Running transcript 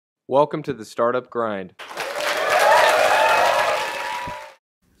Welcome to the Startup Grind.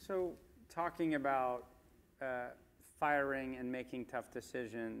 So talking about firing and making tough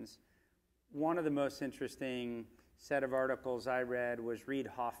decisions, one of the most interesting set of articles I read was Reid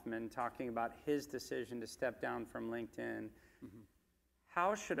Hoffman talking about his decision to step down from LinkedIn. Mm-hmm.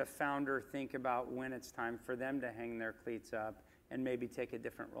 How should a founder think about when it's time for them to hang their cleats up and maybe take a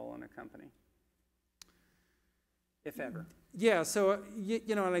different role in a company, if ever? Yeah, so,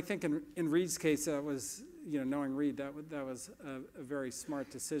 and I think in Reid's case, that was, knowing Reid, that was a very smart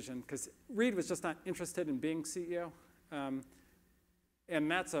decision, because Reid was just not interested in being CEO.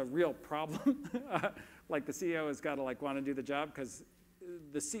 And that's a real problem. Like, the CEO has got to want to do the job, because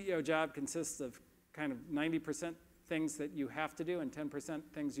the CEO job consists of kind of 90% things that you have to do and 10%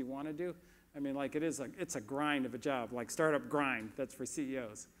 things you want to do. I mean, it's a grind of a job, like startup grind. That's for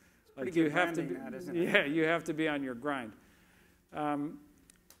CEOs. Like, you have to be, yeah, you have to be on your grind.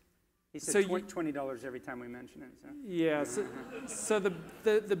 He said $20 every time we mention it. So. Yeah. So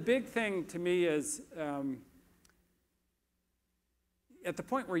the big thing to me is at the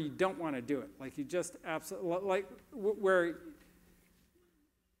point where you don't want to do it, like you just absolutely where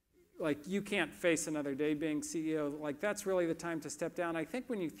you can't face another day being CEO. Like, that's really the time to step down. I think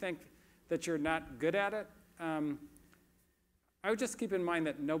when you think that you're not good at it. I would just keep in mind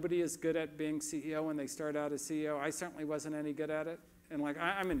that nobody is good at being CEO when they start out as CEO. I certainly wasn't any good at it. And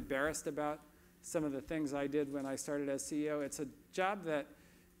I'm embarrassed about some of the things I did when I started as CEO. It's a job that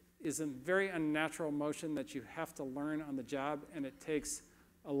is a very unnatural motion that you have to learn on the job, and it takes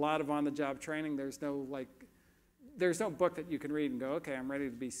a lot of on-the-job training. There's no book that you can read and go, okay, I'm ready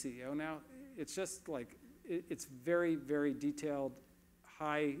to be CEO now. It's just it's very, very detailed,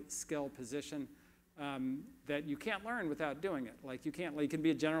 high-skill position. That you can't learn without doing it. Like, you can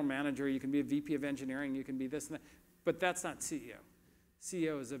be a general manager, you can be a VP of engineering, you can be this and that, but that's not CEO.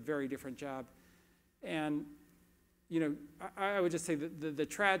 CEO is a very different job. And, I would just say that the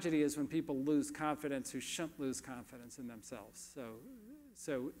tragedy is when people lose confidence who shouldn't lose confidence in themselves.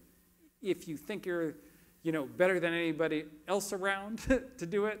 So if you think you're, better than anybody else around to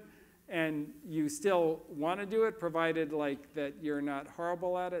do it, and you still want to do it, provided that you're not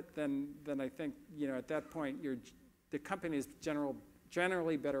horrible at it, then I think at that point the company is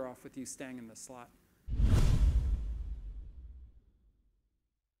generally better off with you staying in the slot.